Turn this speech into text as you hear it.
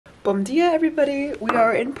Bom dia, everybody. We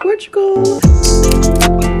are in Portugal.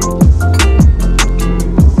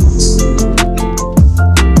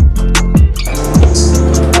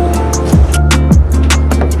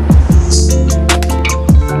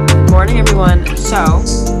 Morning, everyone. So,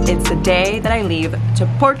 it's the day that I leave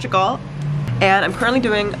to Portugal, and I'm currently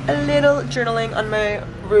doing a little journaling on my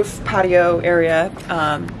roof patio area.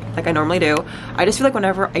 Like I normally do. I just feel like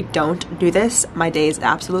whenever I don't do this, my day is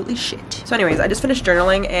absolutely shit. So anyways, I just finished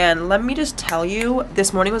journaling, and let me just tell you,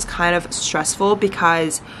 this morning was kind of stressful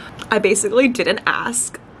because I basically didn't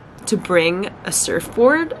ask to bring a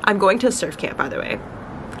surfboard. I'm going to a surf camp, by the way,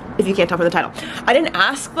 if you can't tell from the title. I didn't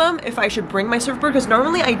ask them if I should bring my surfboard because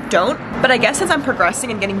normally I don't, but I guess since I'm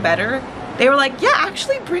progressing and getting better, they were like, yeah,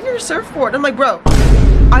 actually bring your surfboard. I'm like, bro,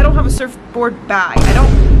 I don't have a surfboard bag. I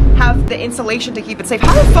don't have the insulation to keep it safe.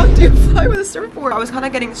 How the fuck do you fly with a surfboard? I was kind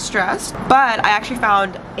of getting stressed, but I actually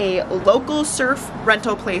found a local surf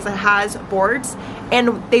rental place that has boards,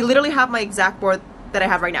 and they literally have my exact board that I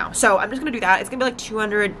have right now. So I'm just gonna do that. It's gonna be like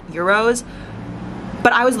 200 euros,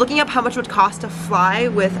 but I was looking up how much it would cost to fly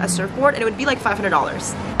with a surfboard, and it would be like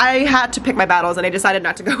 $500. I had to pick my battles, and I decided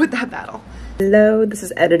not to go with that battle. Hello, this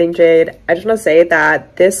is Editing Jade. I just want to say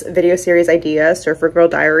that this video series idea, Surfer Girl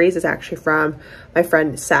Diaries, is actually from my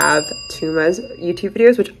friend Sav Tuma's YouTube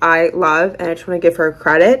videos, which I love, and I just want to give her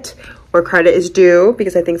credit where credit is due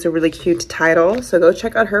because I think it's a really cute title. So go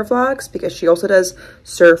check out her vlogs because she also does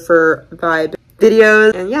surfer vibe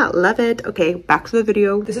videos, and yeah, love it. Okay, back to the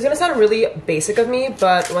video. This is gonna sound really basic of me,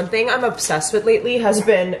 but one thing I'm obsessed with lately has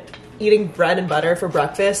been eating bread and butter for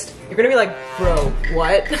breakfast. You're gonna be like, bro,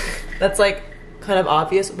 what? That's like kind of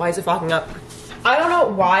obvious. Why is it fogging up? I don't know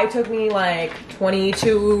why it took me like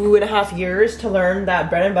 22.5 years to learn that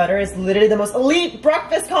bread and butter is literally the most elite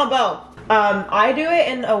breakfast combo. I do it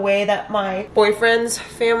in a way that my boyfriend's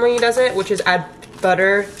family does it, which is add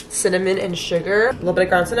butter, cinnamon, and sugar. A little bit of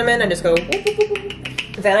ground cinnamon, and just go whoop, whoop, whoop,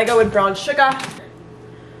 whoop. Then I go with brown sugar.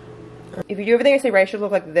 If you do everything I say right, it should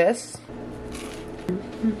look like this.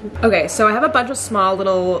 Okay, so I have a bunch of small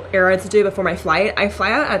little errands to do before my flight. I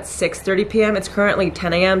fly out at 6:30 p.m. It's currently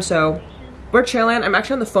 10 a.m. so we're chilling. I'm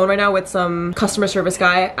actually on the phone right now with some customer service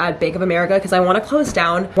guy at Bank of America because I want to close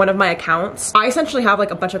down one of my accounts. I essentially have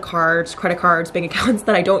like a bunch of cards, credit cards, bank accounts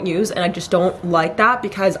that I don't use, and I just don't like that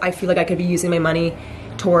because I feel like I could be using my money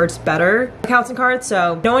towards better accounts and cards.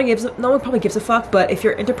 So no one probably gives a fuck, but if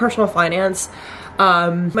you're into personal finance,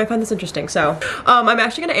 might find this interesting. So I'm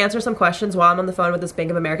actually gonna answer some questions while I'm on the phone with this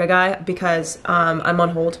Bank of America guy because I'm on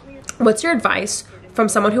hold. What's your advice from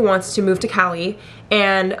someone who wants to move to Cali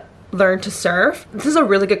and learn to surf? This is a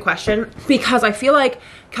really good question because I feel like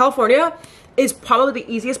California is probably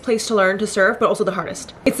the easiest place to learn to surf, but also the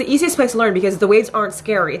hardest. It's the easiest place to learn because the waves aren't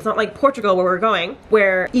scary. It's not like Portugal where we're going,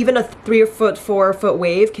 where even a 3 foot, 4 foot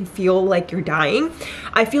wave can feel like you're dying.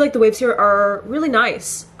 I feel like the waves here are really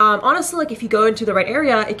nice. Honestly, like if you go into the right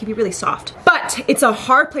area, it can be really soft. But it's a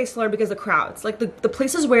hard place to learn because of the crowds. Like the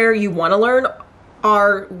places where you want to learn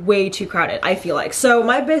are way too crowded, I feel like. So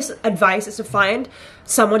my best advice is to find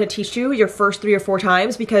someone to teach you your first 3 or 4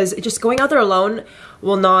 times because just going out there alone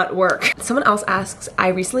will not work. Someone else asks, I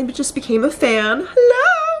recently just became a fan.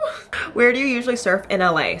 Hello! Where do you usually surf in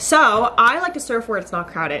LA? So I like to surf where it's not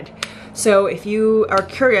crowded. So if you are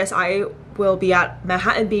curious, I will be at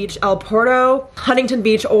Manhattan Beach, El Porto, Huntington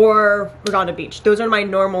Beach, or Redondo Beach. Those are my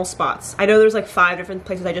normal spots. I know there's like 5 different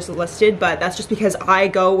places I just listed, but that's just because I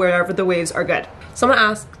go wherever the waves are good. Someone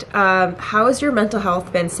asked, how has your mental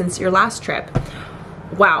health been since your last trip?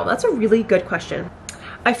 Wow, that's a really good question.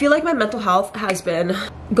 I feel like my mental health has been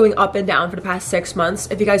going up and down for the past 6 months.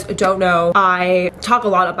 If you guys don't know, I talk a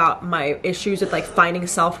lot about my issues with like finding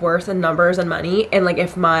self-worth and numbers and money, and like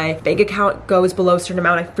if my bank account goes below a certain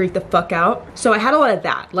amount, I freak the fuck out. So I had a lot of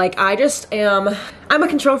that. Like I'm a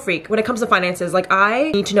control freak when it comes to finances. Like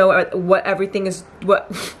I need to know what everything is,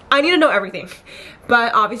 I need to know everything.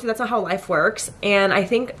 But obviously that's not how life works, and I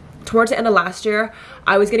think towards the end of last year,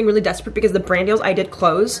 I was getting really desperate because the brand deals I did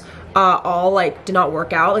close all like did not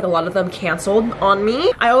work out. Like a lot of them canceled on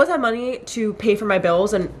me. I always had money to pay for my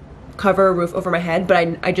bills and cover a roof over my head, but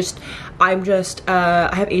I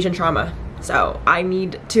have Asian trauma. So I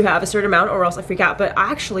need to have a certain amount or else I freak out. But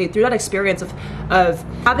actually through that experience of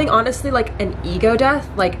having honestly like an ego death,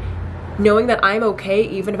 like knowing that I'm okay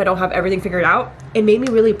even if I don't have everything figured out, it made me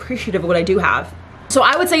really appreciative of what I do have. So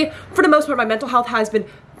I would say for the most part, my mental health has been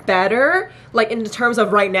better. Like in terms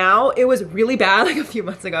of right now, it was really bad like a few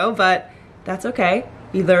months ago, but that's okay.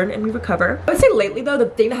 We learn and we recover. I would say lately though, the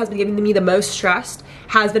thing that has been giving me the most stress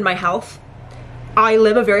has been my health. I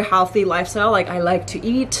live a very healthy lifestyle. Like I like to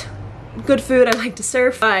eat good food, I like to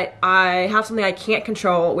surf, but I have something I can't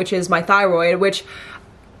control, which is my thyroid, which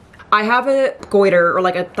I have a goiter, or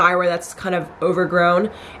like a thyroid that's kind of overgrown,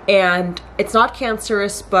 and it's not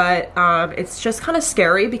cancerous, but it's just kind of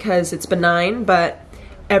scary because it's benign, but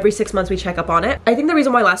every 6 months we check up on it. I think the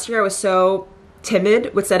reason why last year I was so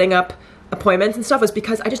timid with setting up appointments and stuff was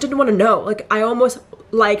because I just didn't want to know. Like, I almost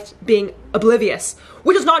liked being oblivious,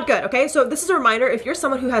 which is not good, okay? So this is a reminder, if you're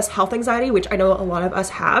someone who has health anxiety, which I know a lot of us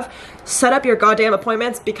have, set up your goddamn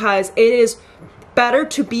appointments, because it is better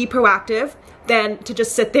to be proactive than to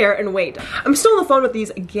just sit there and wait. I'm still on the phone with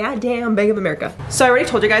these goddamn Bank of America. So I already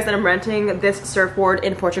told you guys that I'm renting this surfboard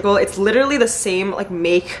in Portugal. It's literally the same like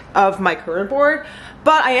make of my current board,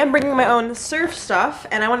 but I am bringing my own surf stuff,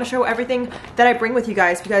 and I want to show everything that I bring with you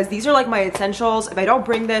guys, because these are like my essentials. If I don't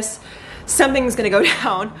bring this, something's gonna go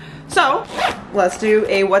down. So let's do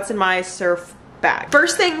a what's in my surf bag.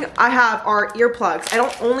 First thing I have are earplugs. I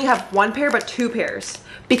don't only have one pair, but 2 pairs,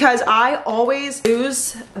 because I always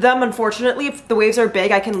lose them. Unfortunately, if the waves are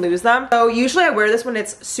big, I can lose them. So usually I wear this when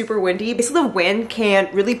it's super windy. Basically, the wind can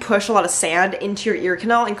really push a lot of sand into your ear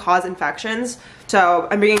canal and cause infections. So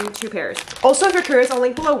I'm bringing 2 pairs. Also, if you're curious, I'll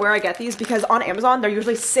link below where I get these, because on Amazon, they're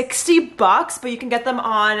usually 60 bucks, but you can get them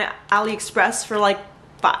on AliExpress for like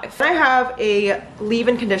 5. I have a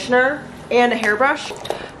leave-in conditioner and a hairbrush.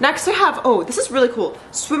 Next I have, oh, this is really cool,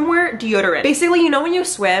 swimwear deodorant. Basically, you know when you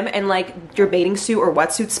swim and like your bathing suit or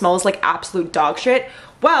wetsuit smells like absolute dog shit?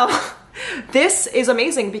 Well, this is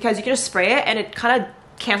amazing because you can just spray it and it kind of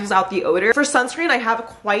cancels out the odor. For sunscreen, I have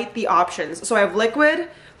quite the options. So I have liquid,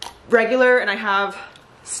 regular, and I have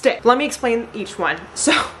stick. Let me explain each one.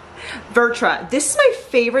 So Vertra, this is my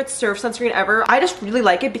favorite surf sunscreen ever. I just really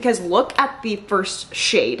like it because look at the first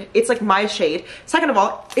shade. It's like my shade. Second of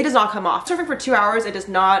all, it does not come off. Surfing for 2 hours, it does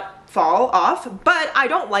not fall off, but I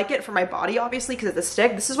don't like it for my body, obviously, because it's a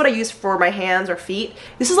stick. This is what I use for my hands or feet.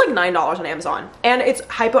 This is like $9 on Amazon, and it's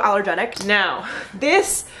hypoallergenic. Now,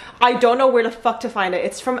 this, I don't know where the fuck to find it.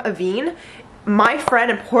 It's from Avene. My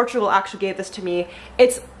friend in Portugal actually gave this to me.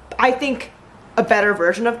 It's, I think, a better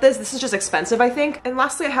version of this. This is just expensive, I think. And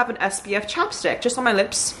lastly, I have an SPF chapstick just on my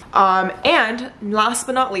lips. And last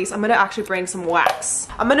but not least, I'm gonna actually bring some wax.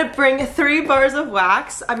 I'm gonna bring 3 bars of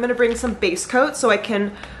wax. I'm gonna bring some base coat so I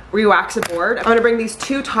can re-wax a board. I'm gonna bring these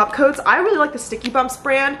 2 top coats. I really like the Sticky Bumps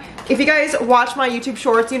brand. If you guys watch my YouTube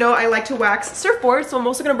shorts, you know I like to wax surfboards, so I'm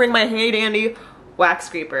also gonna bring my handy dandy wax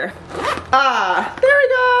scraper. Ah, there we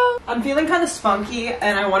go. I'm feeling kind of spunky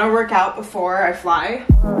and I wanna work out before I fly.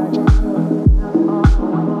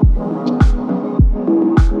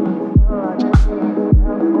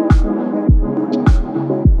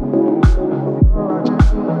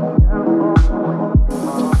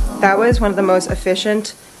 That was one of the most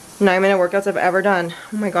efficient 9-minute workouts I've ever done.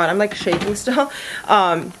 Oh my god, I'm like shaking still.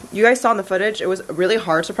 You guys saw in the footage, it was really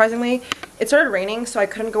hard, surprisingly. It started raining, so I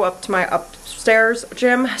couldn't go up to my upstairs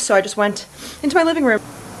gym, so I just went into my living room.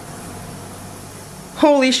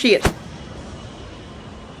 Holy shit.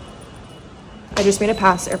 I just made it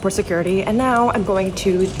past airport security, and now I'm going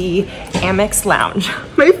to the Amex Lounge.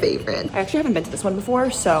 My favorite. I actually haven't been to this one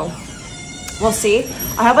before, so we'll see.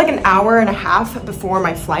 I have like an hour and a half before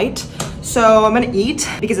my flight, so I'm gonna eat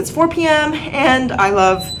because it's 4 p.m. and I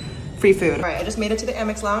love free food. All right, I just made it to the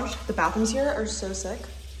Amex Lounge. The bathrooms here are so sick.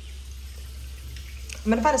 I'm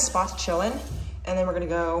gonna find a spot to chill in, and then we're gonna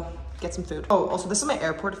go get some food. Oh, also this is my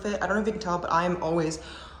airport fit. I don't know if you can tell, but I am always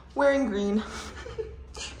wearing green.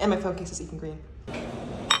 And my phone case is even green.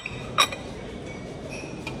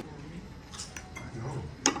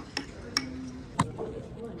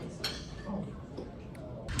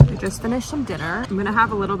 Just finished some dinner. I'm gonna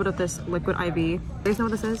have a little bit of this liquid IV. You guys know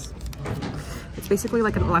what this is? It's basically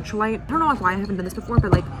like an electrolyte. I don't know why I haven't done this before,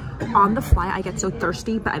 but like on the fly I get so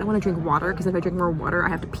thirsty, but I don't want to drink water because if I drink more water I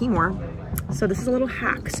have to pee more. So this is a little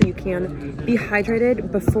hack so you can be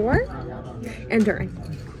hydrated before and during.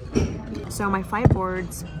 So my flight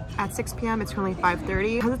boards at 6 p.m. It's currently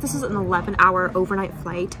 5:30. Because this is an 11-hour overnight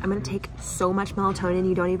flight, I'm gonna take so much melatonin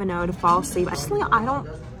you don't even know to fall asleep. I don't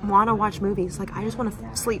want to watch movies. Like, I just want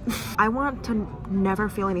to sleep. I want to never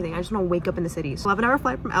feel anything. I just want to wake up in the cities. 11-hour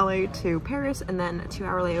flight from LA to Paris, and then a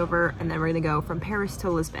 2-hour layover, and then we're gonna go from Paris to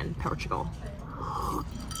Lisbon, Portugal.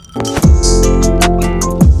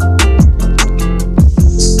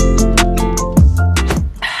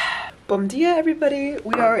 Bom dia, everybody.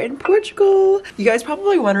 We are in Portugal. You guys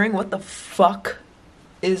probably wondering what the fuck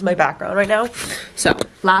is my background right now. So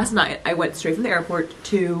last night I went straight from the airport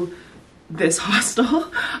to this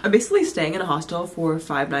hostel. I'm basically staying in a hostel for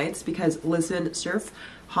 5 nights because Lisbon Surf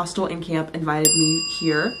Hostel and Camp invited me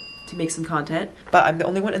here to make some content, but I'm the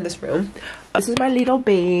only one in this room. This is my little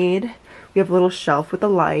bed. We have a little shelf with a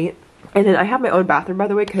light. And then I have my own bathroom, by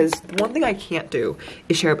the way, because one thing I can't do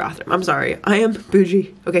is share a bathroom. I'm sorry. I am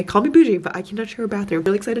bougie. Okay, call me bougie, but I cannot share a bathroom.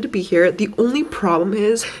 Really excited to be here. The only problem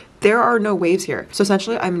is there are no waves here. So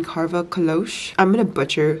essentially, I'm in Carva Kalosh. I'm gonna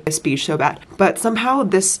butcher this beach so bad. But somehow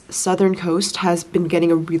this southern coast has been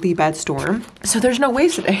getting a really bad storm. So there's no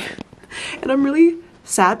waves today. And I'm really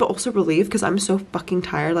sad but also relieved because I'm so fucking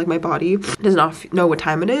tired. Like, my body does not know what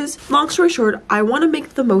time it is. Long story short, I want to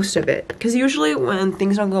make the most of it because usually when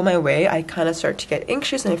things don't go my way, I kind of start to get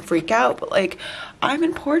anxious and I freak out. But like, I'm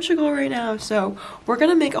in Portugal right now, so we're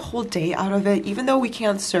gonna make a whole day out of it. Even though we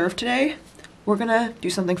can't surf today, we're gonna do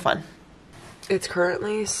something fun. It's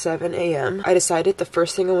currently 7 a.m. I decided the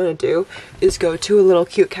first thing I want to do is go to a little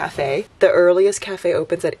cute cafe. The earliest cafe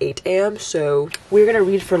opens at 8 a.m. so we're gonna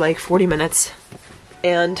read for like 40 minutes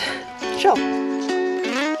and chill. Do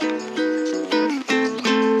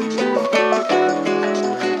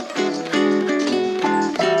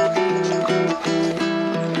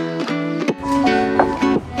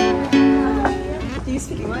you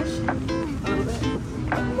speak English? A little bit.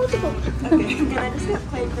 Multiple. Okay, can I just get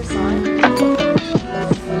plain croissant?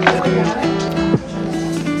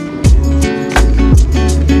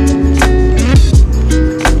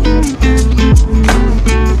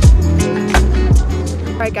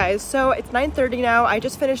 Alright guys, so it's 9:30 now. I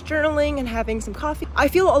just finished journaling and having some coffee. I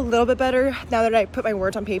feel a little bit better now that I put my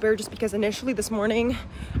words on paper, just because initially this morning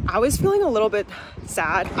I was feeling a little bit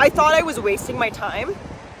sad. I thought I was wasting my time.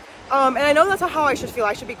 And I know that's not how I should feel.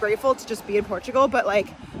 I should be grateful to just be in Portugal, but like,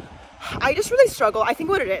 I just really struggle. I think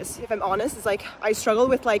what it is, if I'm honest, is like I struggle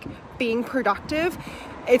with like being productive.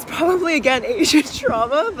 It's probably, again, Asian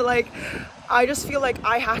trauma, but like I just feel like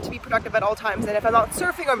I have to be productive at all times, and if I'm not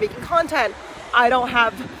surfing or making content, I don't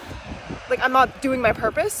have, like, I'm not doing my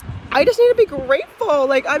purpose. I just need to be grateful.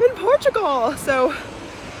 Like, I'm in Portugal, so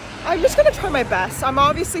I'm just gonna try my best. I'm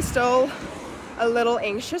obviously still a little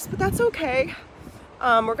anxious, but that's okay.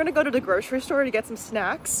 We're gonna go to the grocery store to get some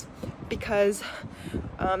snacks because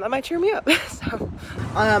that might cheer me up. So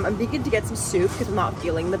I'm thinking to get some soup because I'm not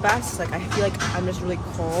feeling the best. Like, I feel like I'm just really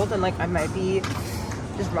cold and like I might be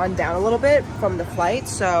just run down a little bit from the flight.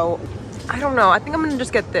 So I don't know. I think I'm gonna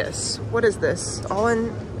just get this. What is this? All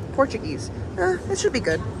in Portuguese. It should be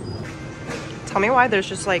good. Tell me why there's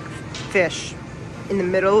just like fish in the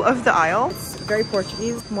middle of the aisle. It's very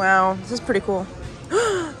Portuguese. Wow, this is pretty cool.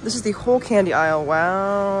 This is the whole candy aisle.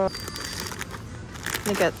 Wow.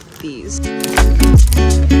 Look at these.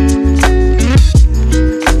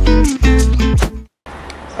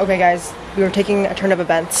 Okay guys, we were taking a turn of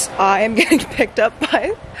events. I am getting picked up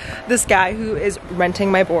by this guy who is renting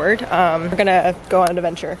my board. We're gonna go on an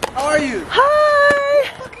adventure. How are you? Hi!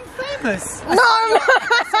 You're fucking famous. No, I'm not.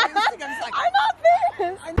 I'm not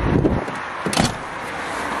famous.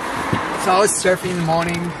 So I was surfing in the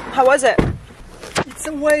morning. How was it? It's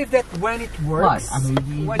a wave that when it works,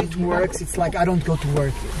 it's like I don't go to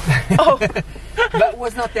work. Oh. But it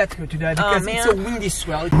was not that good today because it's a windy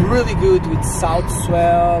swell. It's really good with south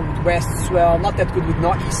swell, with west swell, not that good with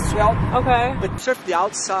northeast swell. Okay. But surf the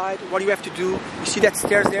outside, what do you have to do? You see that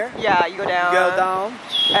stairs there? Yeah, you go down. You go down.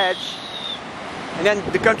 Edge. And then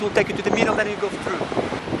the current will take you to the middle, then you go through.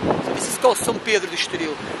 So this is called São Pedro do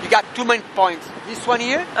Estoril. You got two main points. This one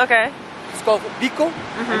here. Okay. It's called Bico,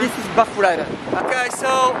 and this is Bafureira. Okay, so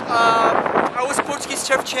I was Portuguese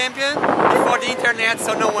surf champion before the internet,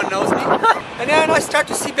 so no one knows me. And then I start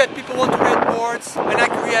to see that people want to rent boards, and I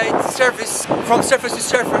create service from surfers to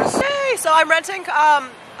surfers. Yay! So I'm renting a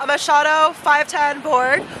Machado 510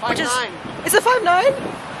 board, which is it's a 5.9.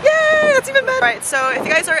 Yay! That's even better. Right. So if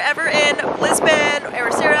you guys are ever in Lisbon,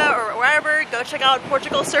 Ericeira, or wherever, go check out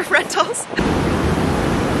Portugal Surf Rentals.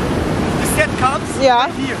 The set comes right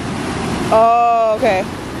here. Oh, okay.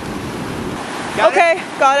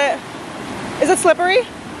 Got it. Is it slippery? A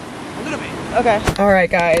little bit. Okay. Alright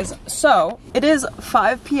guys, so it is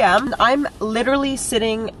 5 p.m. I'm literally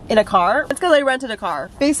sitting in a car. It's because I rented a car.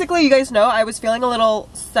 Basically, you guys know I was feeling a little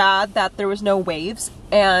sad that there was no waves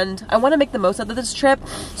and I want to make the most of this trip.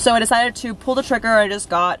 So I decided to pull the trigger. I just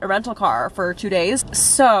got a rental car for 2 days.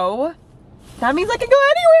 So that means I can go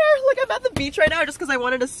anywhere. Like, I'm at the beach right now just because I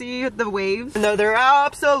wanted to see the waves. No, they're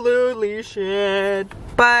absolutely shit.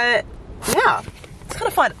 But yeah, it's kind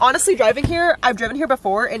of fun. Honestly, driving here, I've driven here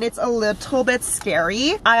before and it's a little bit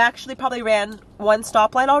scary. I actually probably ran one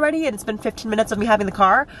stoplight already and it's been 15 minutes of me having the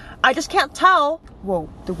car. I just can't tell. Whoa,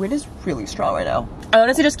 the wind is really strong right now. I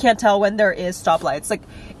honestly just can't tell when there is stoplights. Like,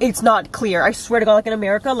 it's not clear. I swear to God, like in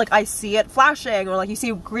America, like I see it flashing or like you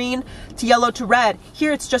see green to yellow to red.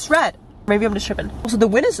 Here it's just red. Maybe I'm just tripping. Also, the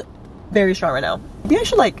wind is very strong right now. Maybe I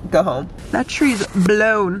should like go home. That tree's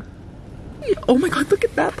blown. Oh my god, look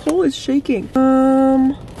at that pole is shaking.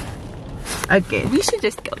 Okay, we should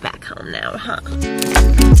just go back home now, huh?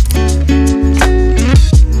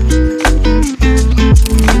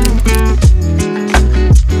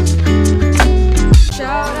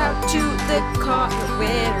 Shout out to the comment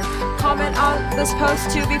winner. Comment on this post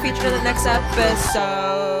to be featured in the next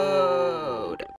episode.